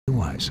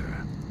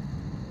wiser.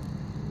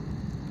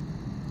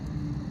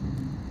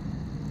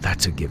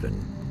 That's a given.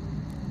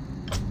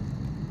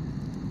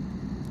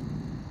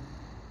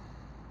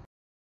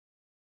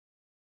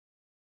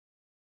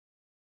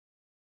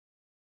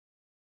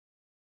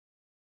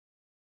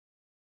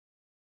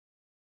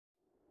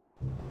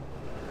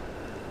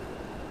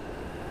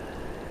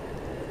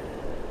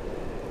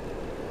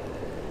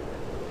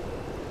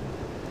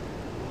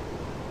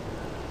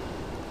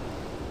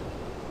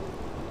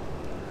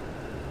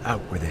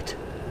 Out with it.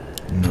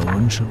 No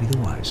one shall be the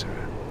wiser.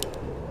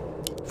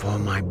 For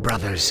my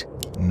brothers.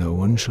 No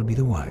one shall be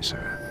the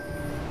wiser.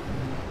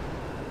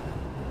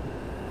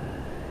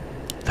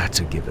 That's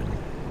a given.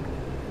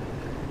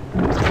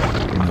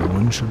 No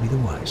one shall be the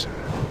wiser.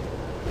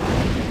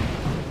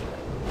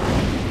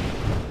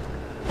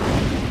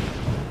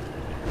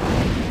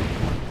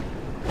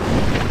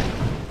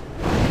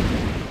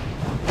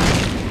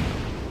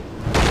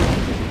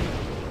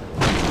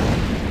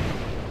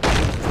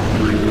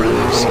 For my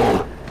brothers.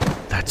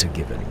 That's a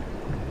given.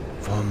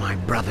 For my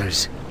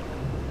brothers.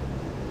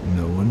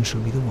 No one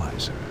shall be the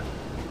wiser.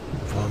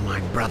 For my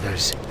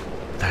brothers.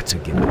 That's a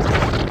given.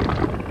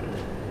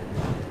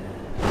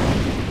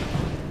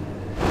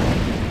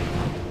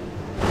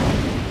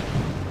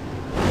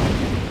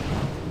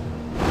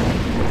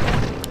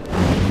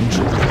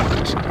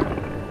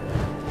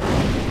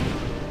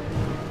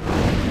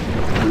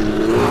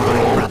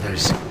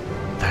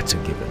 That's a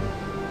given.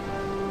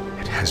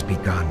 It has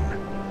begun.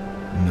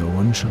 No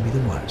one shall be the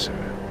wiser.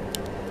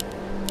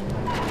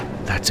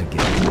 That's a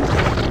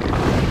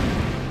given.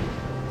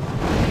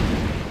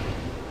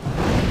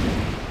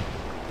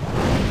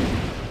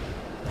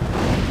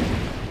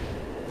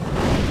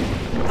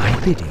 I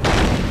bid you,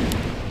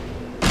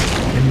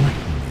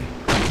 enlighten me.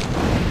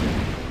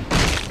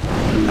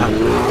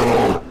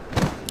 Out.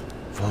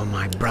 For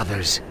my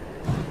brothers.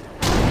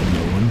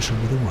 No one shall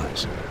be the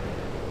wiser.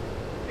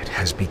 It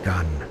has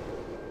begun.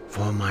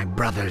 For my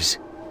brothers.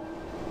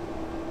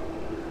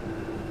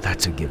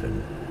 That's a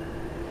given.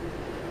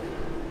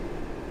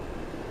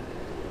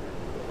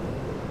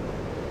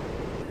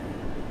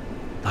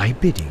 Thy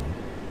bidding,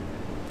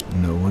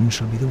 no one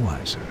shall be the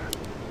wiser.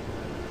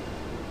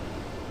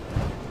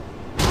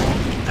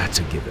 That's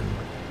a given.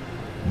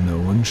 No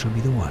one shall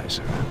be the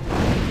wiser.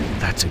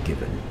 That's a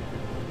given.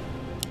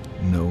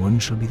 No one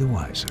shall be the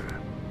wiser.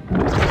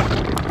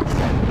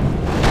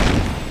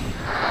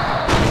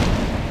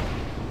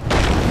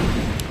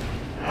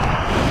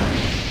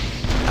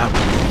 Out.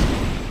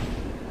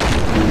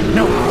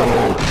 No.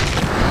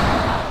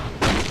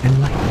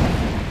 Enlighten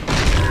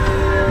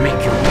me.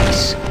 Make your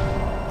peace.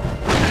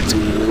 That's a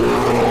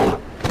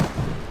given.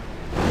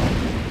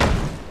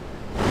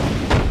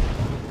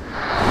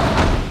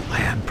 I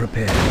am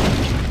prepared.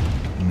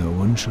 No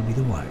one shall be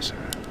the wiser.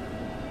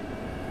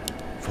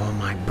 For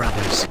my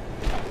brothers.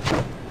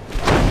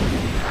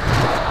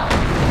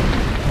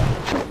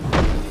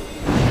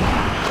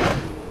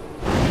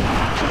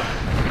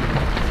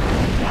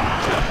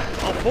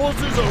 Our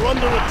forces are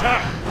under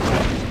attack.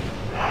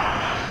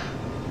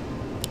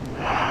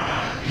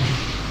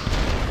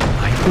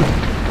 I bid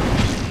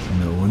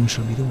you, no one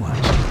shall be the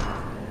wiser.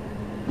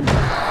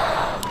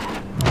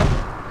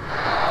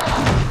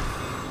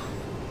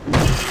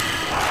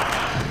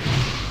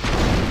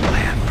 I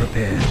am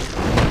prepared.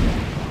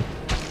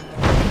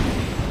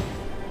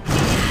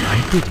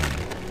 I bid you,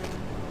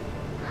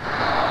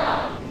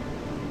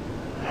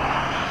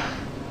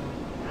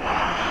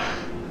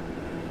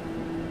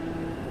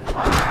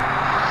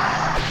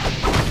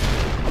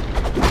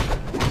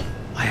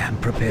 I am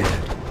prepared.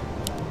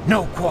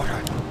 No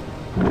quarter.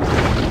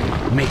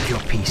 Make your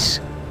peace.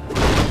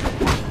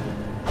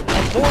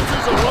 Our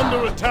forces are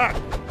under attack.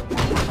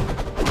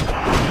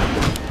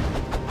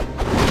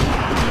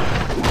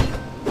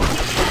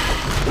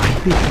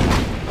 I bid you,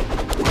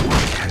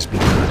 It has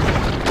begun.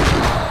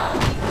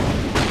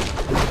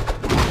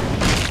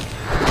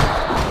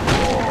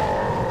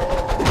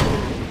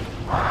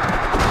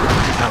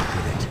 Out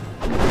with it.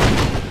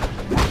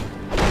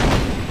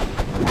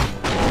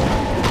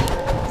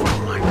 For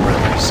my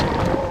brothers.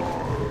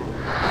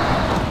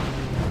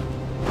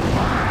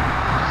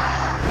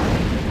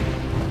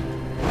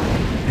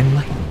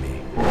 enlighten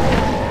me.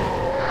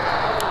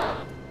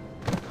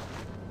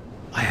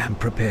 I am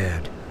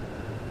prepared.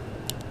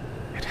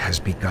 It has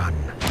begun.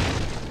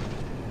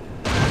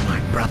 For my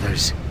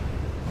brothers.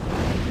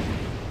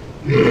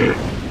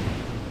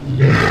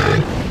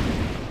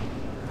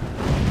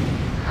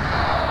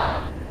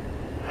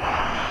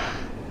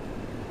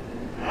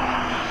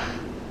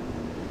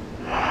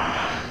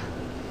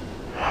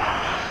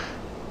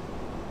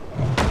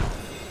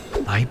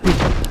 I bid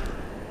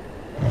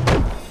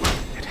you,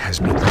 It has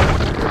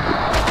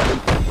begun.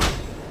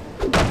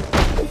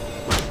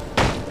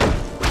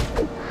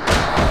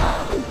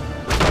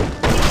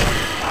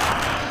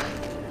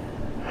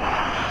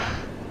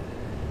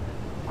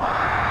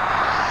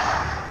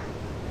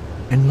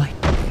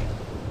 enlighten me.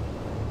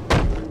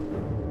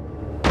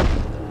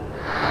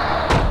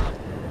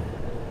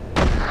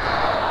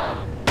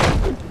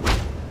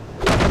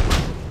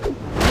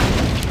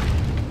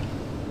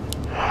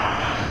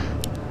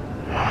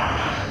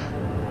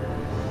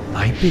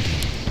 bidding.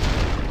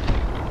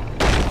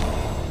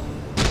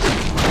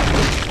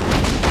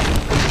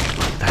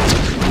 That's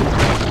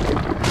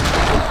it.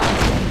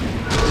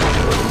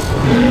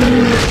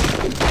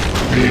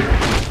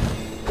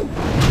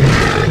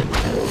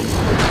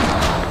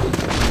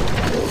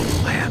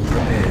 I am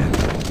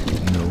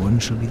prepared. No one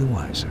shall be the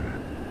wiser.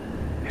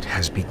 It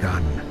has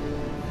begun.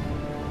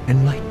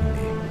 Enlighten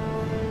me.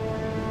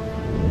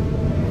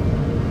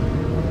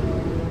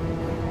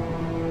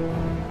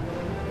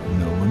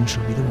 No one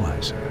shall be the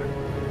wiser.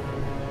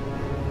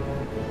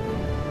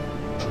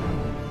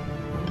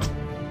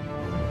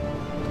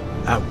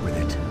 Out with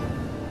it.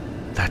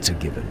 That's a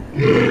given.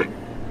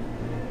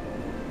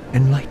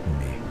 Enlighten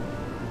me.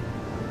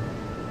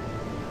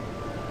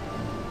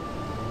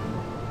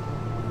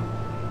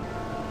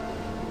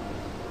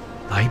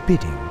 Thy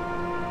bidding,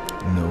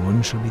 no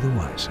one shall be the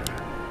wiser.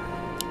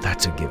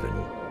 That's a given.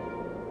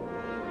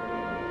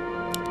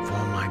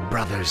 For my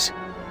brothers.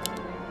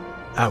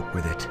 Out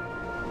with it.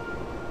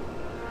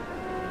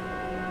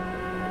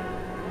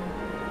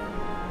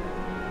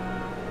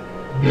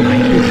 Thy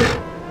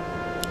bidding,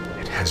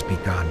 It has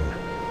begun.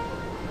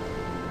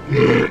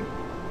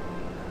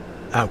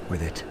 Out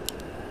with it.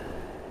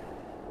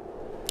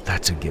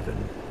 that's a given.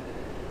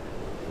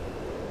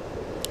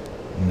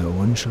 No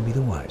one shall be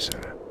the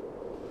wiser.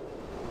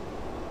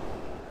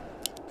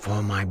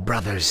 For my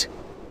brothers.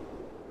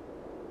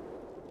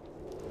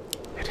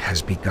 It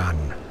has begun.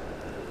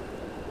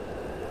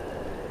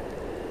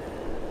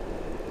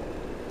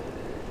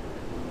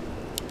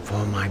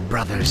 For my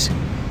brothers.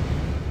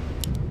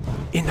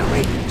 In the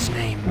Raven's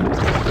name.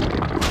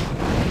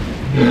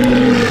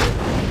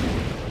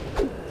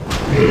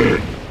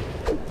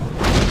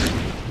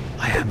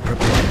 I am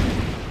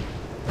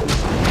prepared.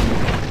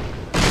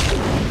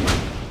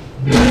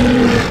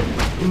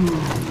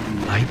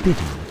 I bid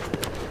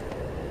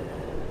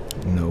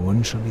you. No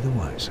one shall be the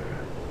wiser.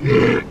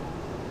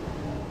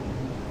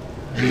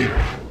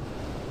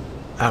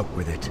 Out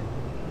with it.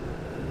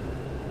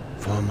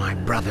 For my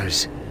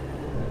brothers.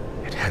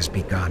 It has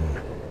begun.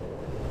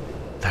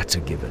 That's a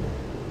given.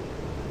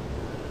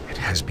 It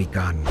has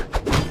begun.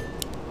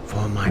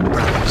 For my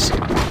brothers.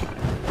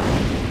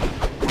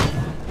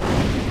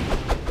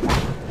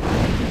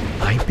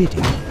 I bid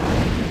you.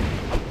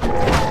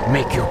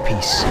 Make your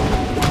peace.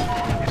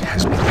 It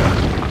has begun.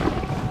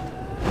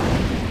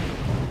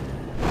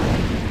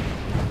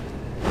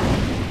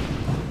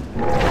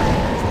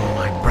 For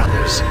my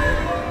brothers.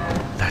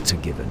 That's a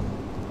given.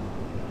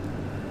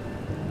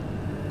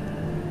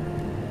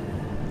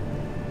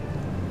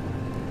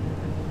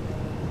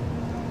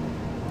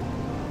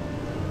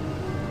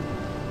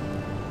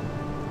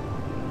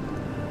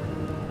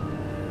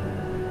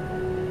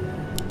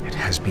 It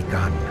has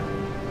begun.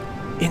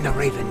 In the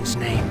Raven's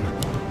name.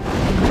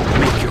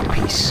 Make your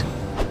peace.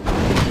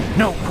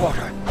 No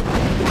quarter.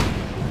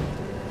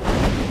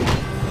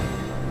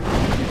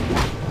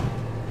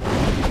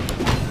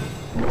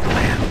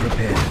 I am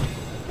prepared.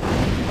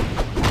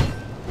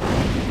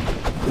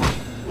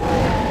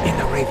 In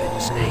the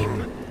Raven's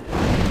name.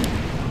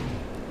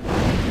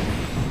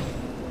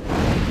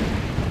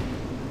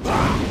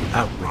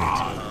 Out with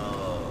it.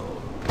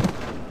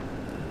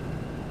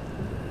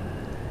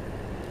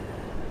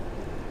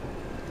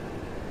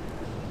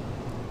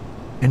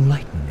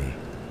 Enlighten me.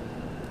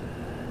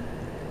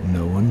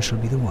 No one shall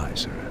be the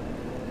wiser.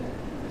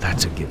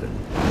 That's a given.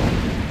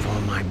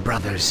 For my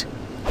brothers.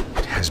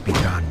 It has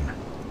begun.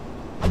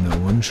 No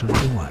one shall be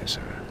the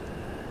wiser.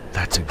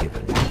 That's a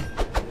given.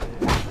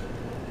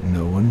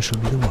 No one shall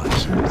be the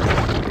wiser.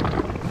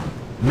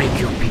 Make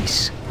your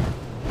peace.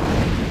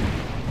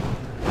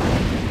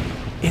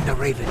 In the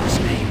Raven's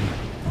name.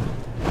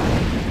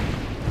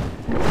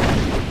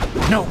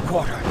 No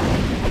quarter.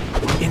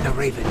 In the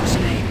Raven's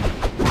name.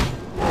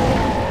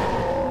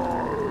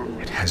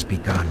 It has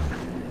begun.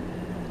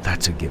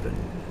 That's a given.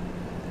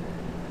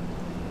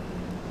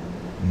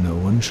 No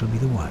one shall be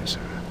the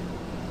wiser.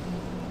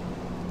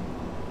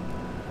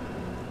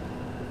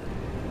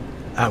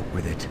 Out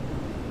with it.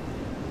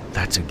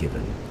 That's a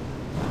given.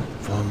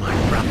 For my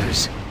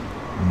brothers.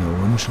 No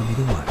one shall be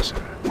the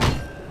wiser.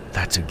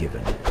 That's a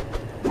given.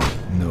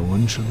 No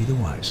one shall be the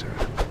wiser.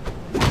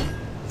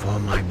 For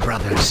my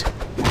brothers.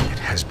 It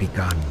has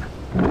begun.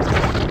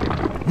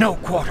 No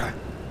quarter.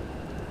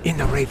 In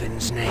the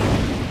Raven's name.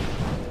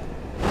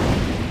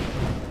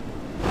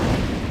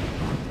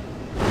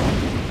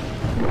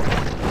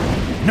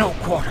 No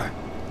quarter.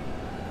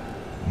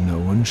 No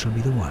one shall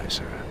be the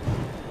wiser.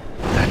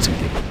 That's a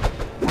given.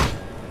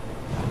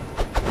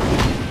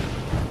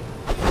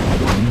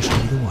 No one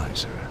shall be the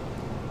wiser.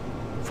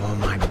 For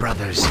my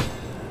brothers.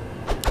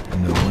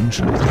 No one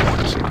shall be the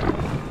wiser.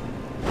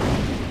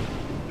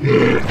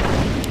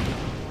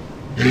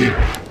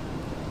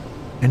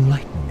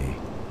 Enlighten me.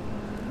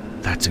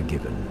 That's a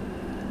given.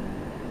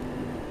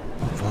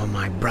 For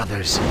my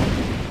brothers.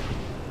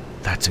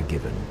 That's a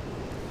given.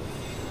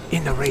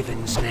 In the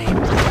Raven's name.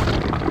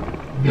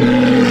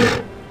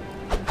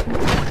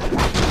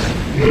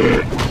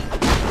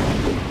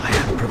 I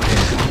am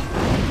prepared.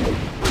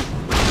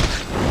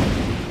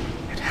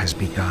 It has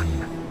begun.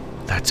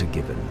 That's a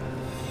given.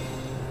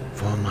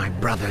 For my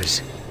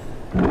brothers.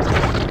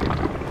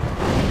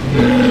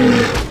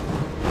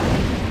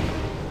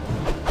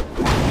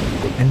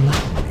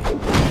 Enlighten me.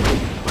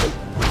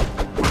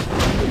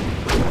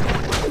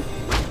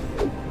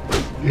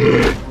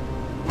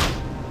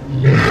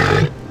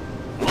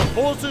 Our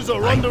forces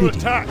are I under bid you.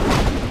 attack.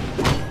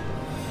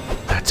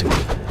 That's a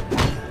given.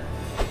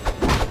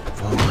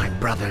 For my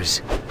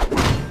brothers.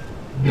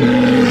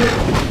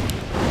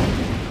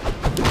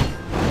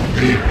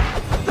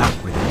 Out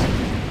with it.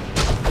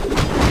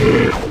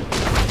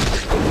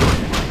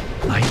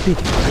 I bid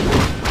you.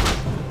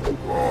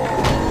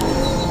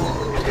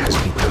 It has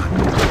begun.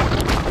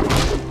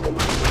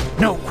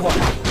 No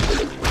quarter.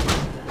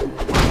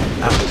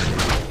 Out with it.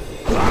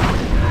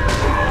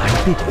 I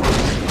bid you.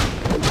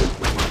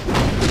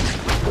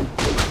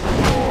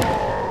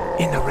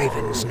 In the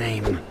Raven's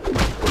name.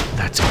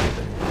 That's a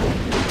given.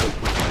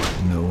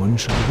 No one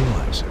shall be the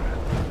wiser.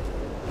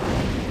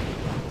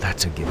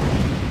 That's a given.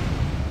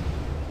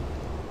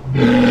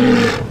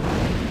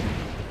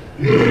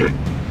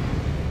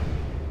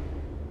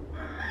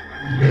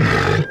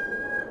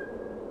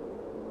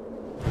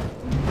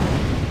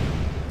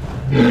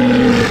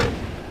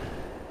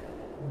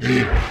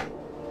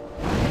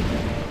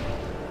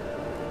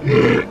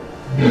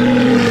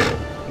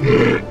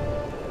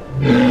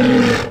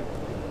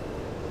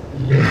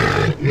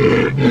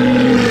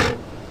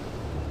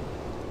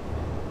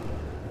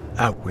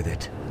 Out with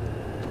it.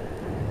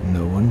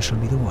 No one shall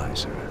be the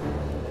wiser.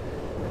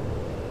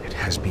 It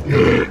has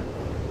begun.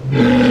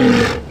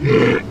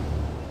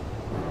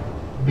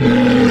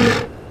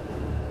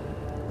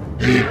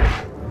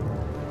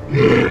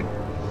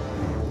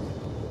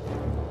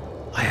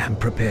 I am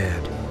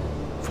prepared.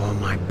 For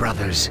my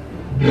brothers.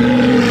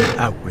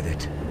 Out with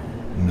it.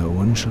 No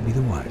one shall be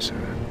the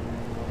wiser.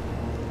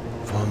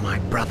 For my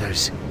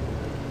brothers.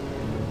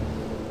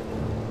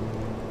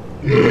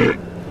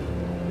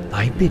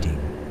 Thy bidding.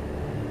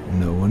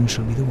 No one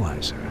shall be the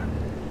wiser.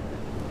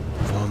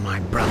 For my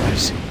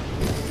brothers.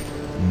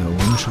 No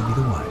one shall be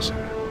the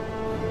wiser.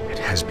 It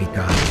has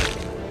begun.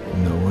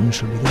 No one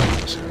shall be the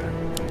wiser.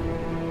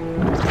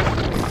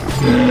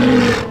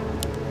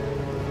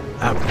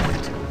 Out with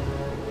it.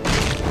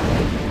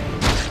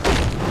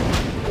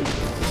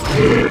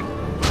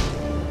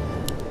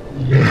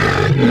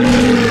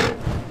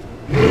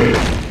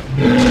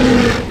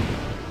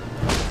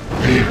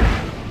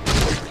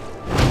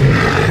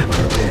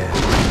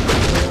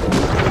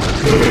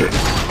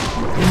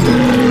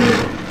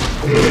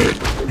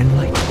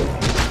 Enlighten me.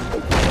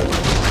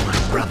 My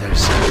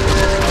brothers.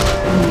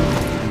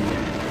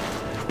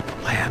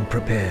 I am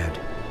prepared.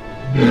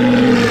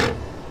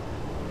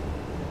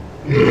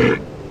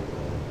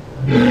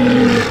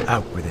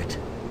 Out with it.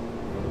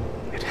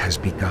 It has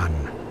begun.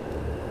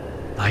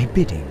 Thy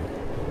bidding.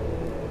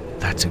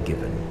 That's a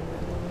given.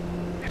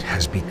 It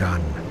has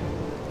begun.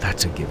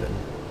 That's a given.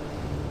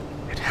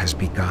 It has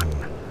begun.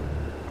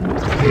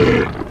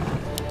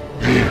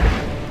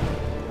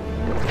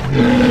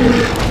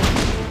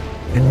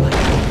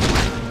 Enlighten me.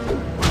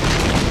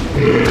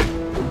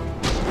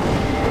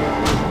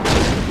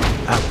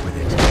 Out with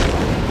it.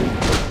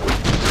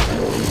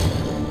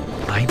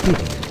 Thy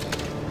bidding.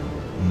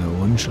 No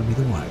one shall be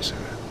the wiser.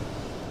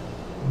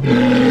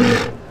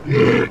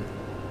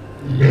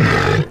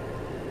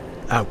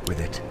 Out with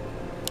it.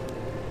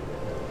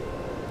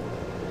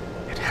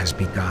 It has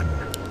begun.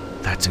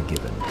 That's a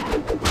given.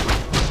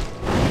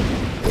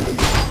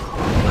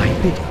 Thy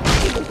bidding.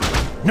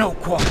 No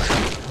quarter.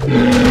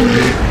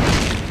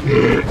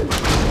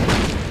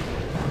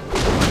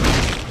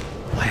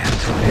 I am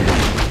prepared.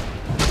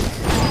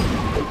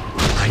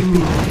 Thy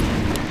bidding.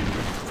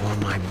 For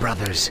my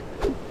brothers.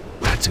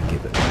 That's a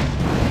given.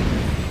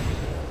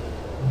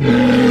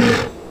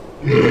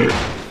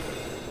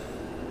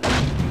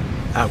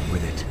 Out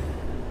with it.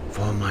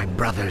 For my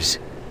brothers.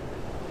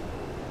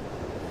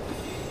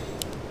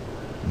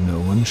 No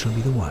one shall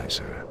be the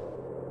wiser.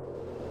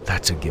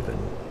 That's a given.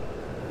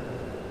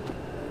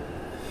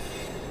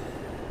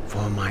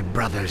 For my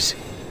brothers.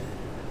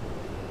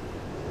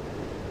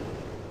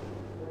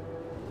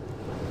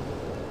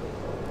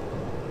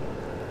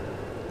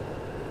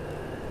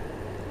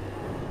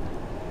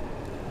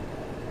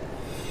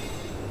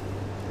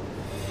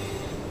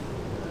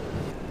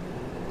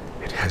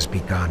 It has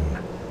begun.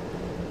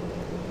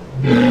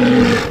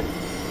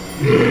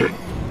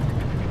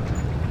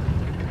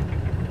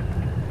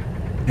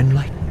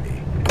 Enlighten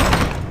me.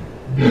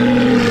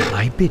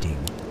 Thy bidding.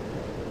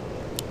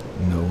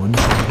 No one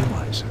shall be the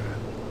wiser.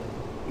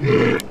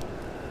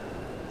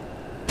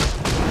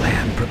 I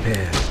am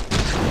prepared.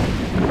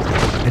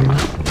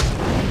 Enlighten me.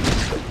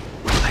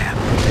 I am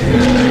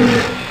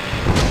prepared.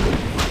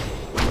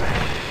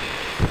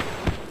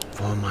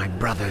 For my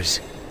brothers.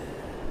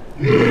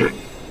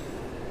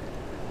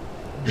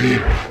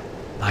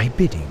 Thy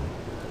bidding.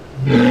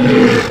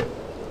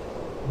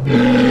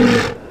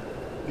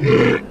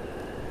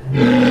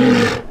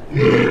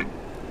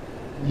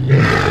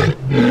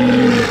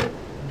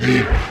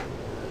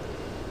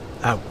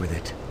 Out with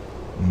it.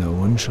 No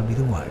one shall be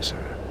the wiser.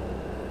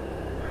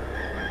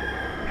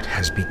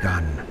 has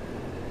begun.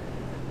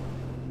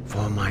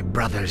 For my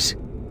brothers.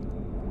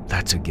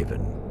 That's a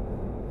given.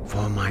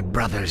 For my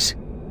brothers.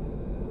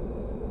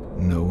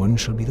 No one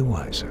shall be the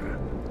wiser.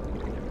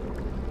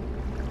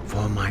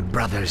 For my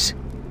brothers.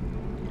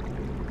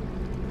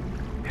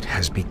 It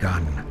has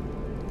begun.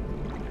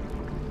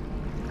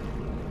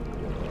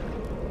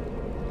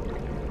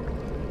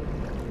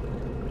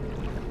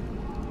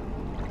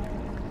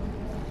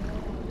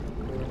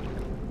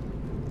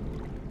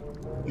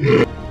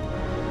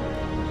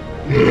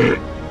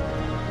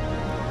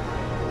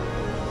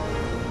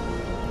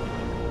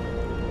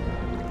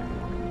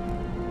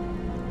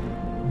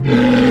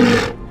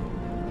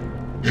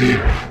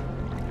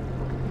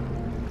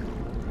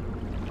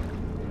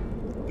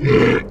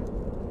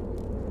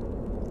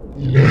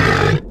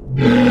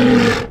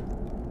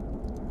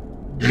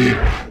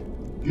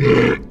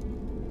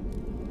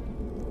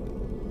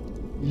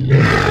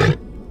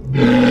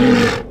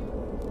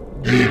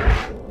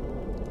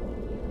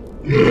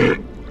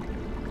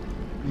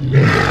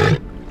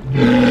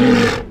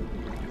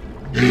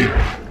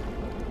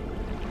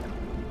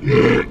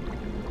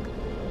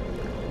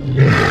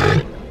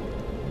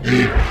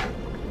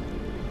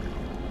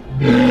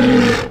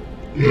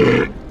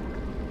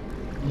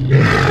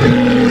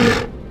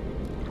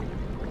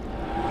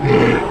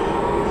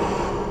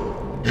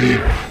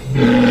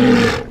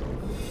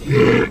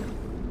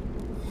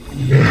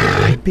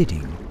 Thy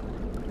bidding.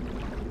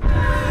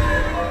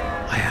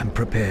 I am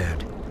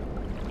prepared.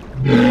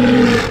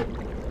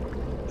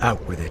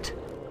 Out with it.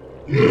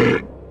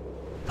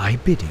 Thy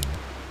bidding.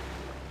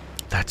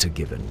 That's a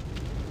given.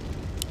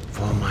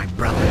 For my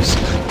brothers.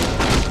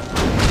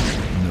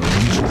 No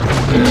one shall be the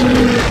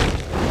wiser.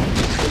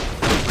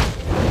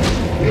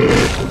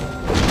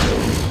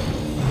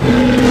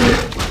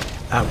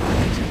 Out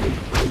with it.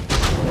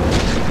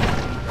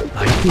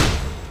 Thy bidding.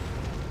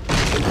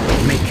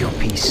 Make your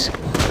peace.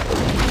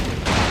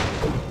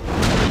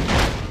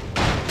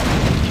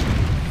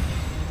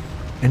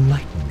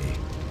 Enlighten me.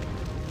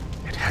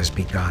 It has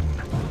begun.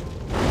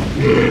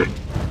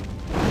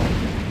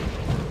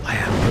 I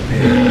am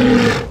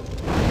prepared.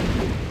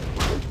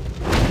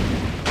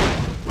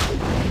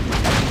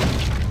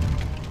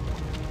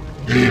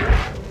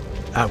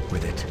 Out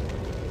with it.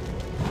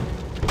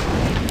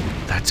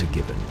 That's a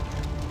given.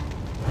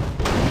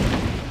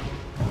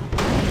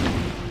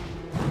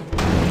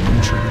 No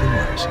one shall be the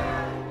wiser.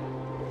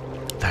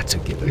 That's a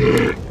given.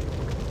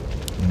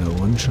 No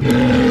one shall be the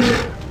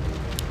wiser.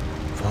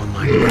 For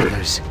my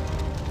brothers.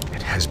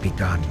 It has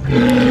begun.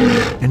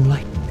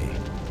 Enlighten me.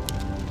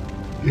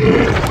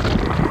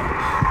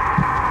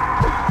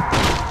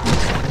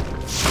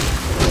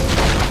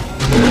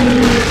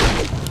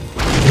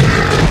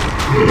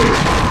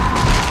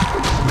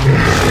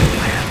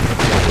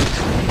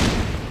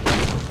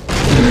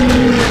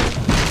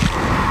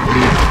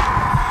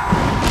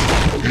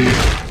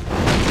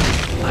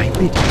 Thy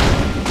bidding.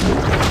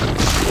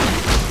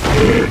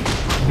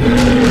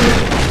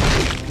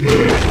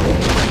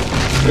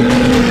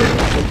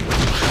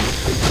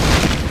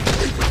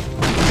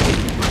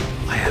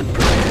 I am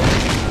prepared.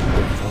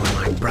 For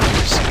my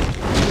brothers.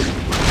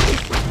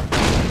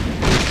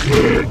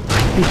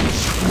 Thy bidding.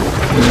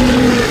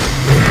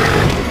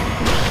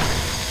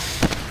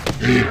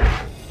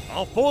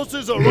 Our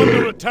forces are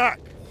under attack.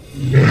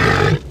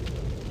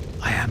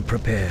 I am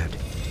prepared.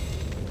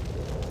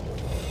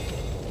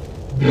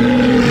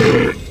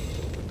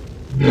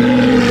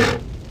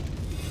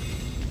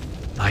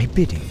 Thy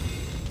bidding.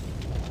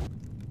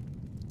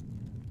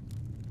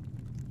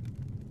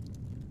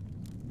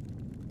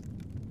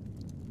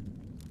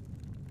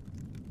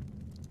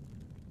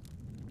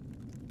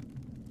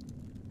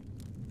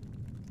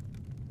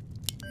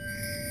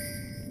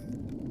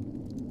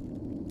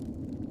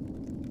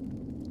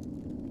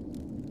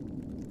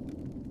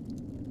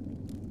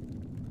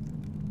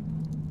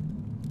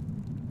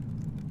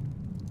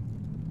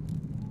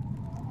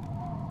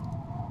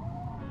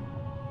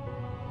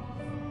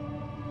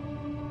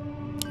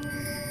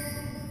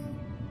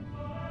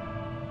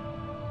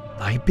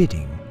 Thy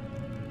bidding.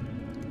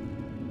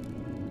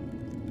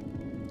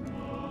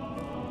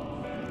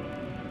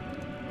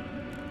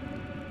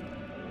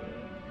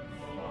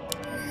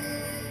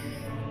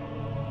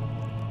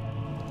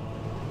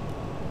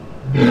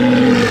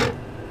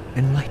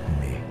 Enlighten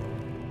me.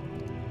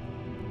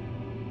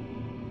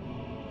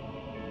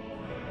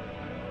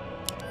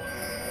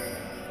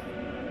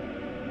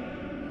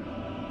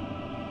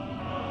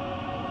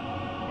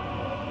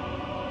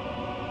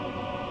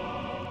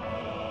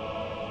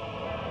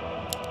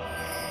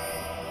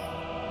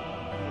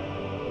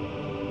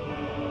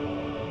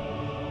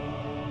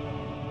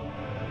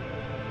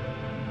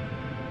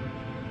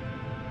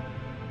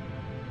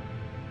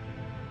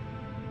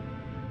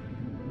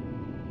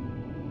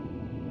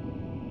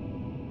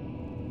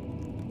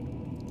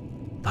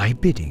 Thy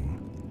bidding.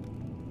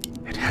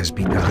 It has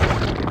begun.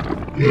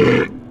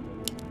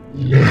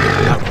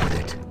 Out with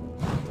it.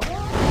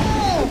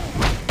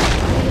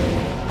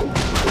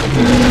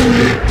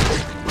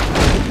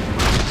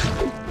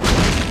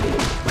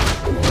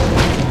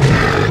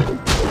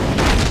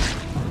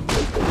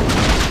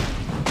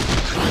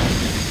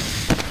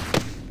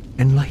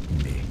 Enlighten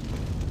me.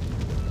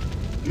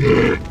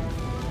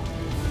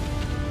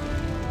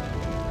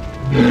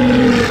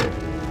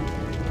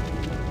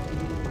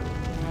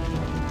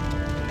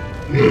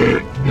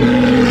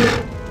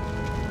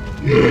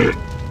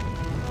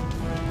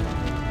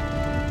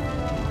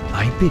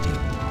 I bid you.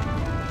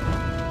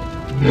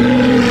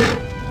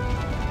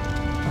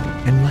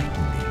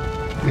 Enlighten me.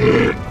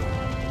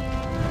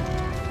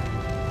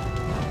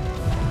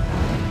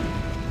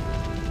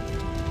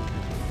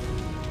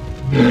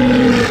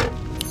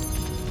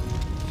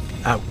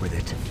 Out with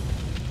it.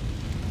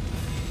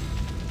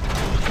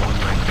 For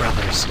my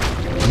brothers,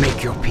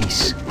 make your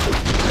peace.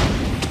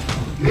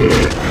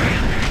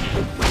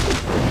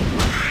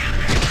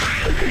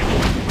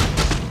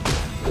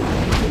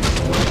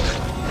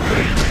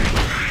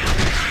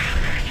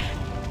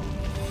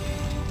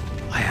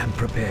 I am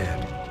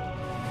prepared.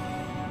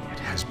 It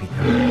has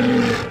begun.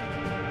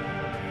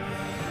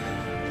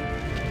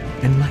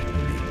 Enlighten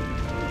me.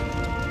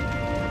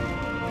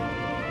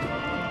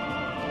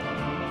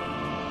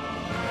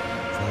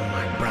 For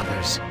my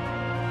brothers.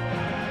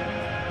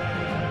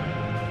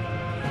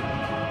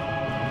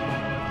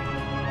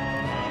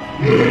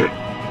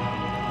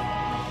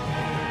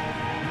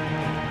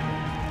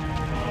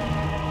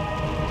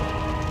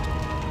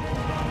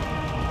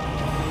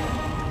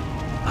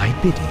 I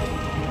bid you.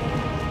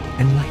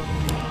 Enlighten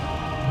me.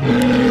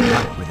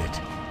 Out with it.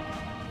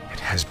 It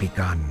has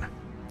begun.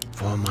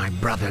 For my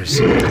brothers.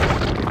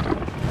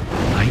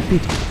 I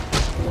bid you.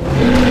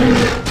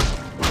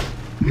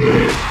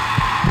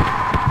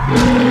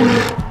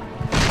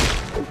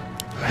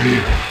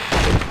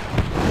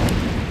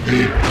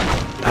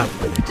 Out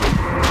with it.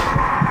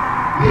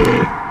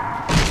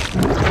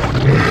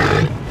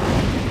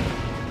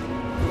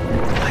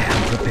 I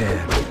am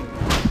prepared.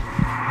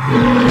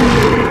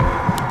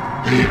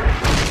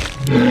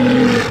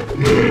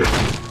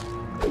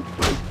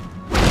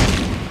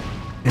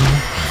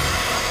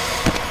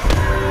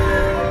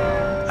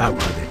 Out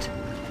with it.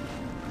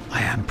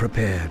 I am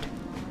prepared.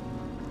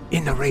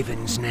 In the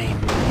Raven's name.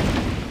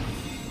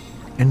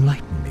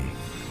 Enlighten me.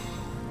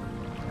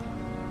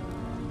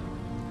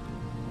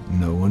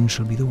 No one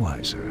shall be the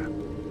wiser.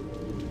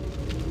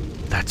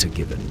 That's a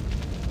given.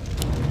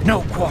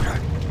 No quarter.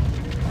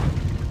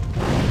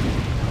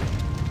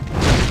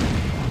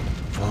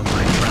 For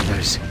my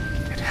brothers,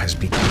 it has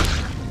begun.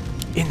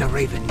 In the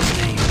Raven's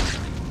name.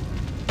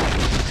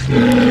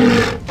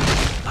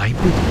 I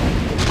bid you.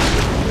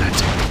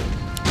 That's it.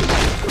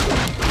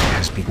 It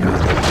has begun.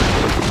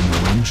 No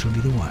one shall be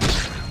the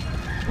wiser.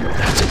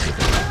 That's a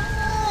given.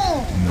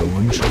 No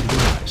one shall be the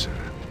wiser.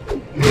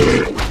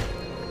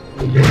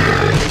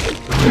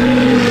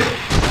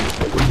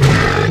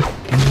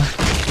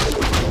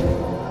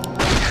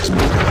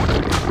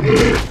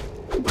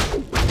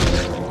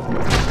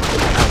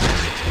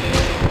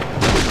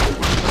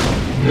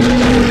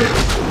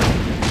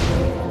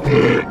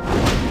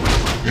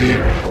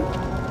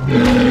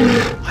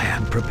 I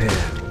am prepared.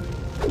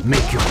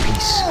 Make your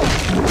peace.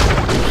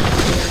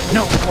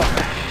 No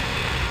quarter.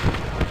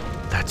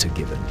 That's a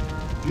given.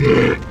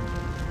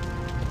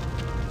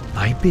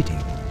 I bid you.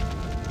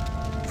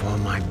 For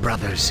my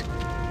brothers.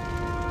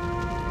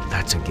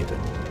 That's a given.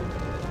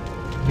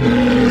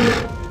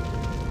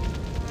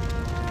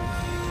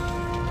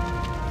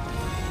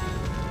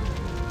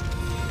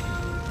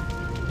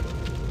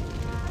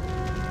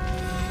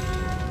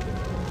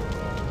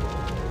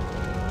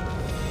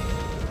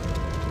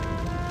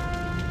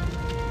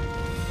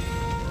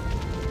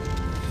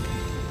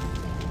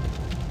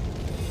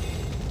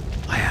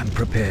 I am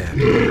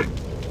prepared.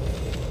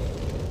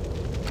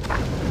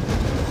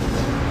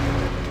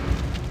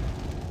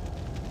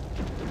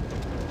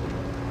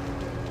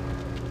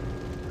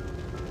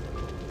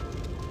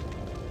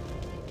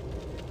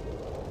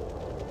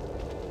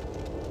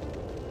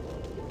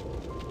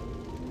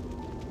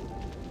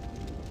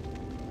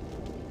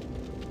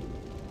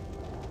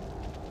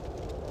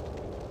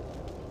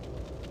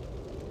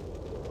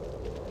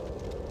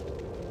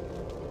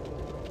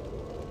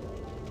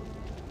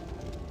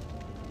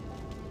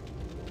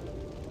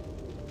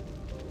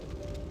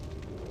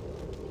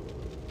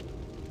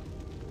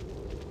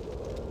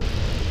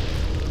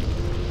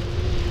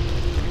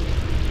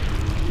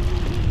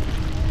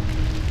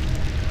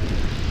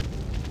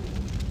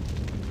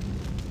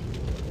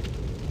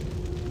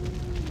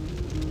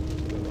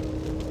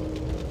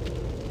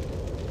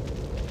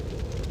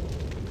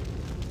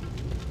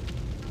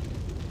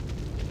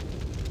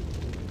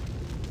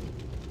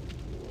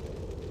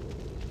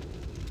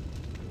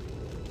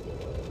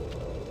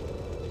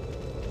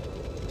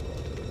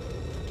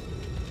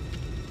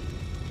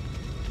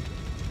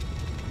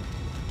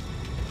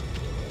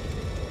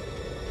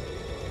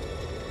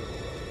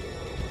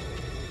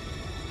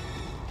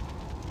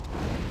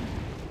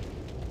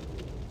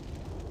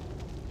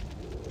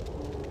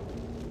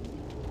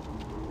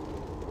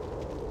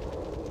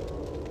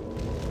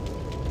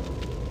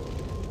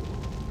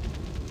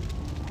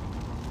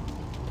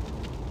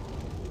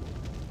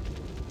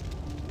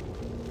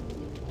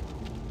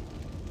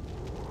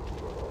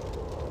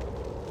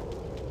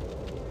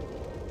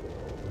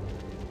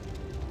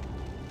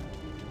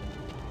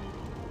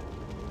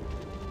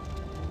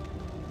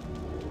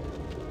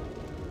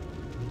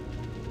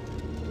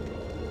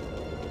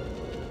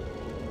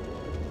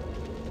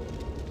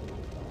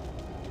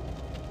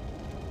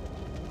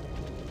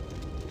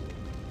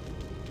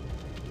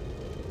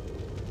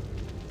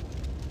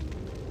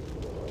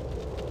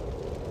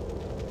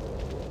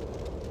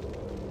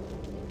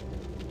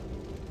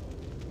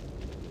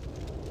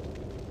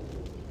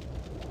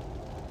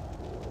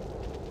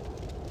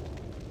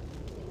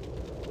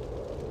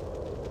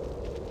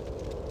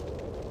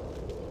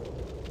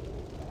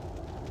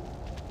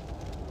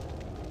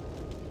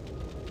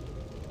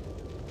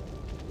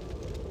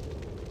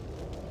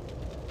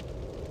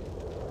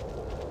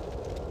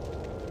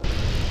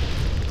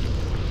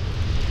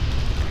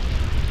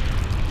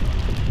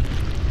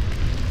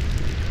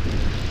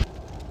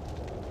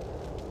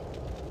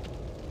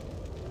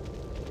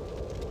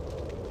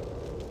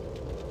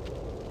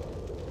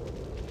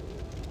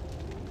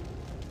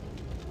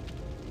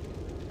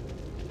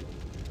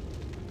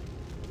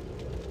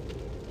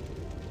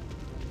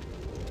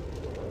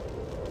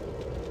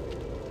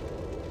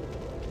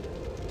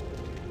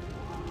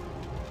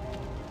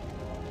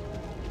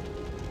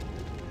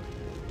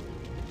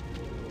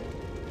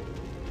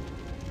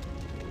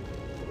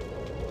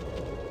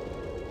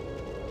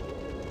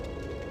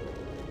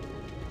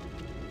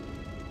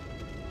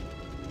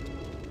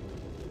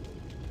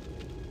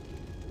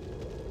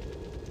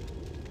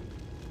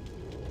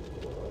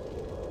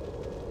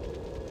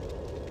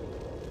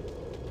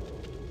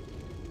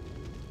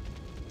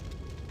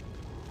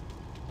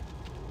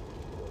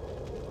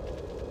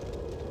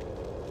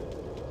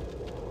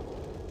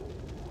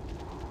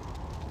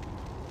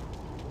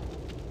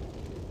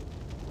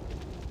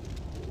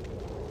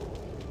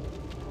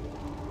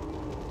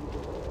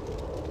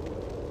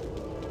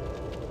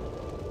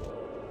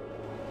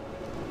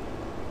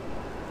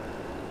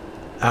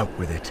 Out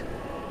with it.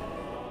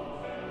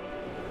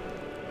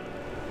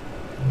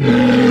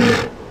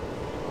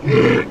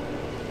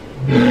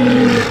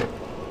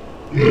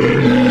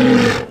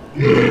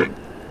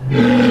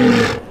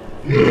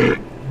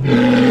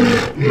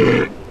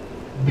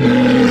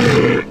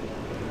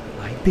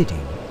 My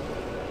bidding.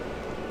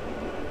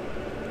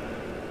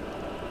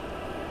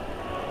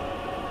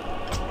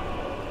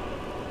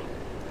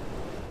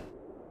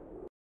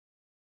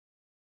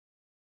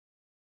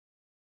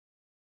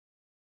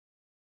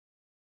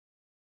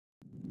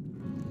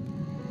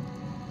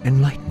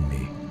 Enlighten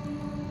me.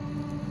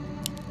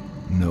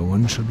 No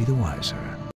one shall be the wiser.